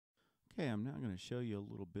Okay, I'm now going to show you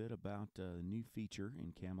a little bit about a new feature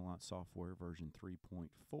in Camelot software version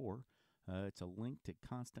 3.4. It's a link to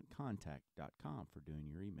constantcontact.com for doing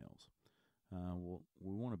your emails.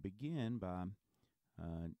 We want to begin by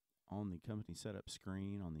on the company setup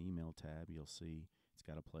screen on the email tab, you'll see it's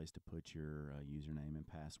got a place to put your username and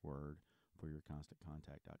password for your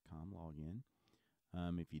constantcontact.com login.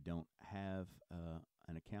 If you don't have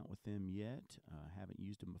an account with them yet, haven't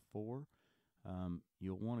used them before,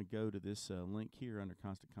 you'll want to go to this link here under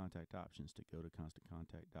Constant Contact Options to go to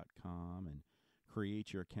constantcontact.com and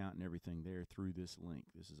create your account and everything there through this link.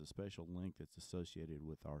 This is a special link that's associated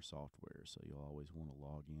with our software, so you'll always want to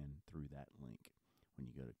log in through that link when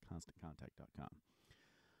you go to constantcontact.com.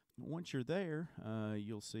 Once you're there,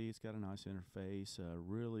 you'll see it's got a nice interface, a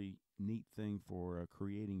really neat thing for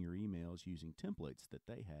creating your emails using templates that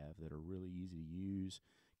they have that are really easy to use,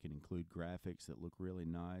 can include graphics that look really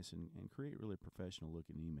nice and create really professional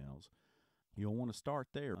looking emails. You'll want to start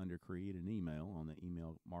there under Create an Email on the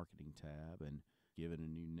Email Marketing tab and give it a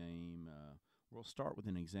new name. We'll start with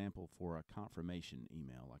an example for a confirmation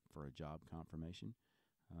email, like for a job confirmation.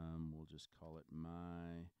 We'll just call it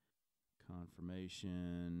My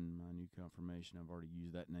Confirmation, My New Confirmation. I've already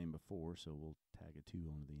used that name before, so we'll tag a 2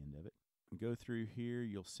 onto the end of it. Go through here,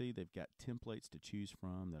 you'll see they've got templates to choose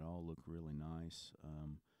from that all look really nice.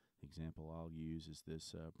 The example I'll use is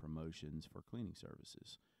this promotions for cleaning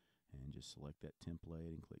services. And just select that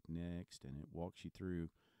template and click Next, and it walks you through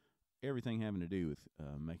everything having to do with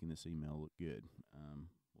making this email look good.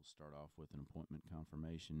 We'll start off with an appointment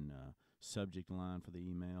confirmation subject line for the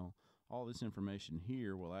email. All this information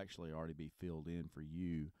here will actually already be filled in for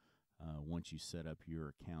you once you set up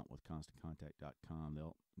your account with ConstantContact.com.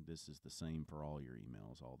 This is the same for all your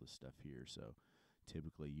emails, all this stuff here. So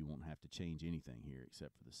typically you won't have to change anything here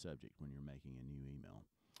except for the subject when you're making a new email.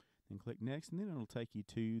 Then click Next, and then it'll take you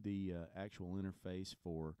to the actual interface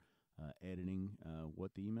for editing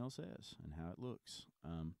what the email says and how it looks.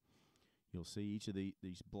 You'll see each of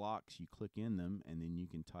these blocks, you click in them, and then you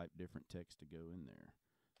can type different text to go in there.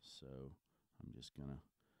 So I'm just going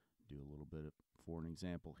to do a little bit for an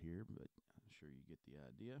example here, but I'm sure you get the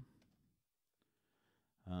idea.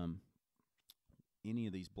 Any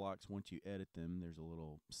of these blocks, once you edit them, there's a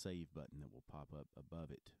little save button that will pop up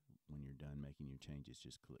above it. When you're done making your changes,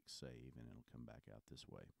 just click save and it'll come back out this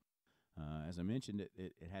way. As I mentioned,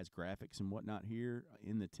 it has graphics and whatnot here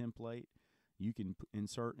in the template. You can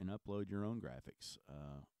insert and upload your own graphics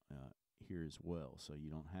here as well, so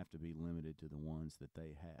you don't have to be limited to the ones that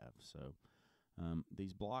they have. So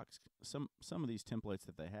these blocks, some of these templates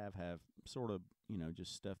that they have sort of,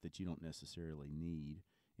 just stuff that you don't necessarily need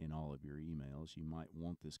in all of your emails. You might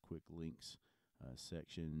want this quick links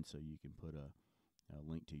section so you can put a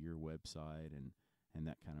link to your website and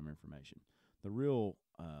that kind of information. The real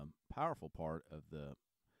powerful part of the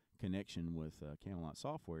connection with Camelot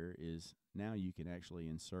software is now you can actually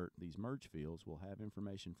insert these merge fields. Will have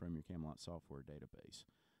information from your Camelot software database.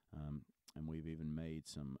 And we've even made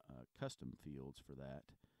some custom fields for that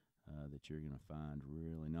that you're going to find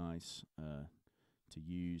really nice to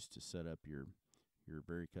use to set up your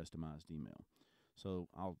very customized email. So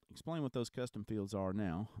I'll explain what those custom fields are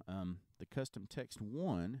now. The custom text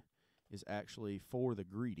 1 is actually for the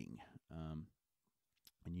greeting.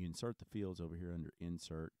 And you insert the fields over here under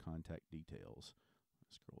Insert Contact Details.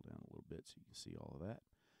 Scroll down a little bit so you can see all of that.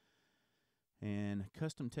 And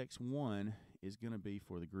custom text 1 is going to be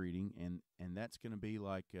for the greeting, and that's going to be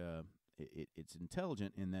like, it's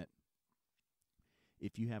intelligent in that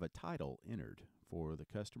if you have a title entered for the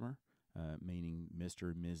customer, meaning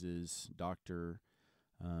Mr., Mrs., Dr.,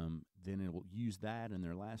 then it will use that and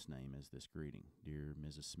their last name as this greeting. Dear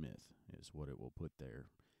Mrs. Smith is what it will put there.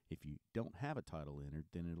 If you don't have a title entered,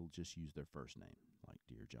 then it'll just use their first name, like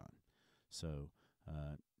Dear John. So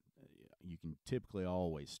you can typically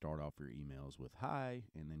always start off your emails with hi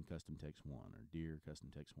and then custom text 1 or dear custom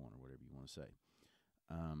text 1 or whatever you want to say.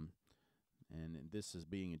 And this is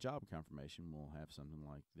being a job confirmation, we'll have something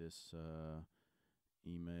like this.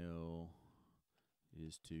 Email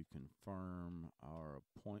is to confirm our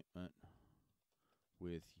appointment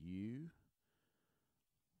with you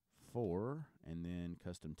for, and then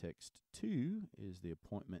custom text 2 is the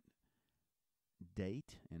appointment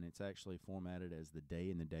date, and it's actually formatted as the day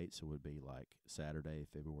and the date, so it would be like Saturday,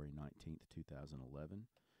 February 19th, 2011.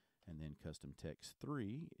 And then custom text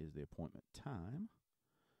 3 is the appointment time.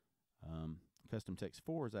 Custom text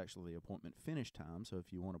 4 is actually the appointment finish time, so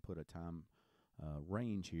if you want to put a time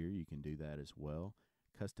range here, you can do that as well.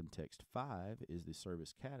 Custom text 5 is the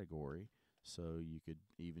service category, so you could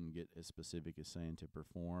even get as specific as saying to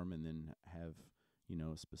perform and then have,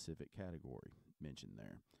 a specific category mentioned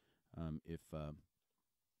there. If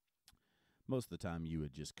most of the time you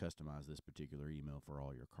would just customize this particular email for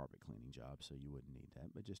all your carpet cleaning jobs, so you wouldn't need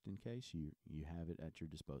that. But just in case, you have it at your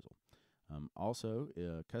disposal. Also,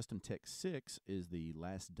 custom text 6 is the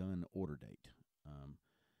last done order date.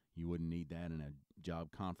 You wouldn't need that in a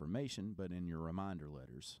job confirmation, but in your reminder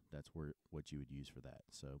letters, that's what you would use for that.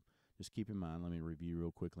 So just keep in mind. Let me review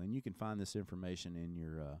real quickly, and you can find this information in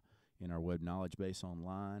your in our web knowledge base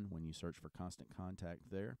online when you search for Constant Contact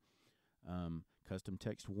there. Custom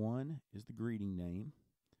text 1 is the greeting name,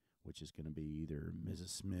 which is going to be either Mrs.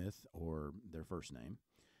 Smith or their first name.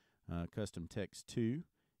 Custom text 2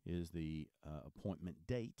 is the appointment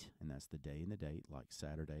date, and that's the day and the date, like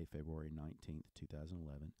Saturday, February 19th,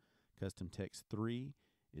 2011. Custom text 3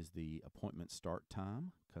 is the appointment start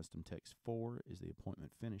time. Custom text 4 is the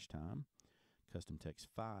appointment finish time. Custom text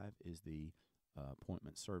 5 is the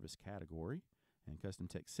appointment service category. And custom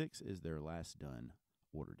text 6 is their last done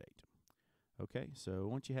order date. Okay, so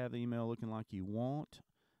once you have the email looking like you want,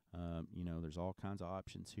 there's all kinds of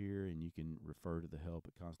options here, and you can refer to the help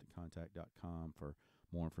at constantcontact.com for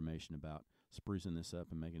more information about sprucing this up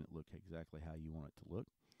and making it look exactly how you want it to look.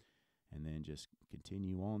 And then just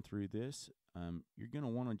continue on through this. You're going to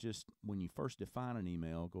want to just, when you first define an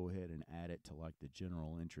email, go ahead and add it to like the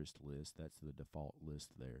general interest list. That's the default list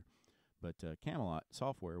there. But Camelot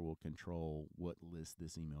software will control what list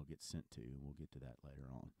this email gets sent to, and we'll get to that later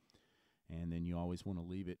on. And then you always want to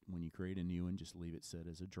leave it, when you create a new one, just leave it set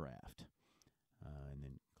as a draft. And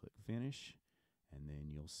then click Finish, and then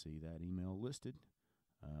you'll see that email listed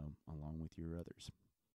along with your others.